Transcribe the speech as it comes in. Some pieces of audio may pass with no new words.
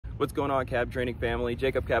What's going on, cab training family?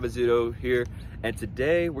 Jacob Cabazzuto here, and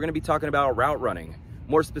today we're going to be talking about route running,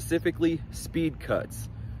 more specifically speed cuts.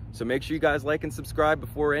 So make sure you guys like and subscribe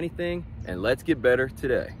before anything, and let's get better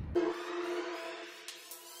today.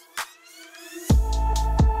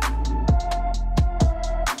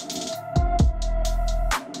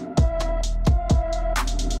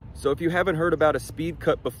 So if you haven't heard about a speed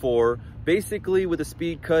cut before, basically with a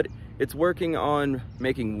speed cut, it's working on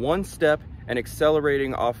making one step and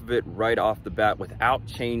accelerating off of it right off the bat without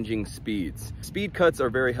changing speeds. Speed cuts are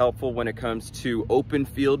very helpful when it comes to open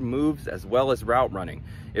field moves as well as route running.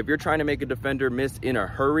 If you're trying to make a defender miss in a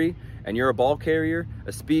hurry and you're a ball carrier,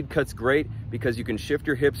 a speed cut's great because you can shift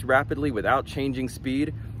your hips rapidly without changing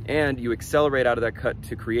speed, and you accelerate out of that cut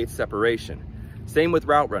to create separation. Same with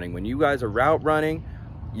route running. When you guys are route running,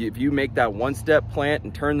 if you make that one step plant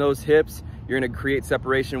and turn those hips, you're going to create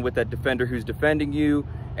separation with that defender who's defending you,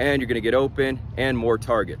 and you're going to get open and more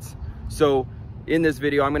targets. So in this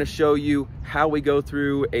video, I'm going to show you how we go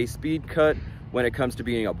through a speed cut when it comes to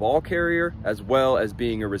being a ball carrier as well as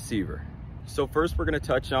being a receiver. So first, we're going to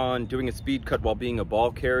touch on doing a speed cut while being a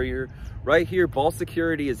ball carrier. Right here, ball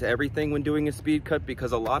security is everything when doing a speed cut,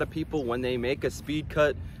 because a lot of people, when they make a speed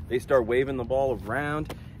cut, they start waving the ball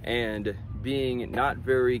around and being not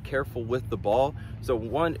very careful with the ball. So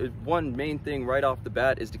one main thing right off the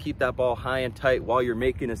bat is to keep that ball high and tight while you're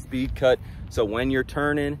making a speed cut, so when you're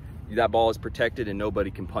turning, that ball is protected and nobody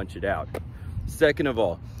can punch it out. Second of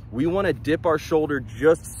all, we want to dip our shoulder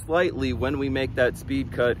just slightly when we make that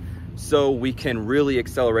speed cut so we can really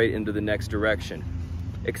accelerate into the next direction.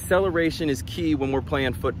 Acceleration is key when we're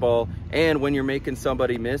playing football and when you're making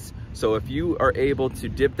somebody miss. So if you are able to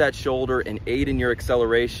dip that shoulder and aid in your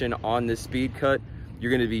acceleration on this speed cut,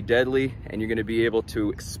 you're going to be deadly and you're going to be able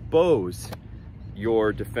to expose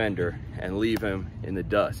your defender and leave him in the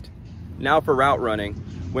dust. Now for route running.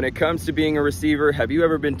 When it comes to being a receiver, have you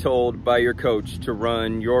ever been told by your coach to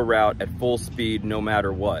run your route at full speed no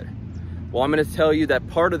matter what? Well, I'm going to tell you that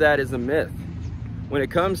part of that is a myth. When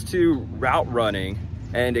it comes to route running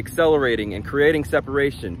and accelerating and creating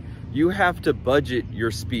separation, you have to budget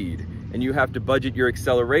your speed and you have to budget your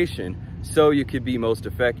acceleration so you could be most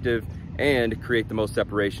effective and create the most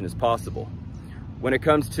separation as possible. When it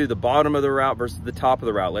comes to the bottom of the route versus the top of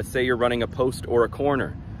the route, let's say you're running a post or a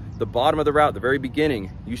corner. The bottom of the route, the very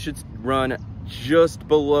beginning, you should run just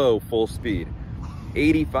below full speed,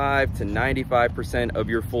 85 to 95% of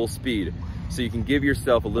your full speed. So you can give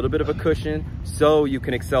yourself a little bit of a cushion so you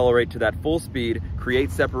can accelerate to that full speed,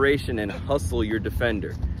 create separation, and hustle your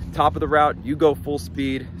defender. Top of the route, you go full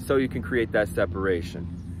speed so you can create that separation.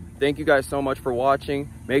 Thank you guys so much for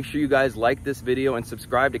watching. Make sure you guys like this video and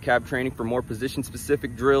subscribe to Cab Training for more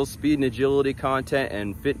position-specific drills, speed and agility content,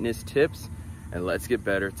 and fitness tips. And let's get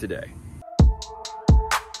better today.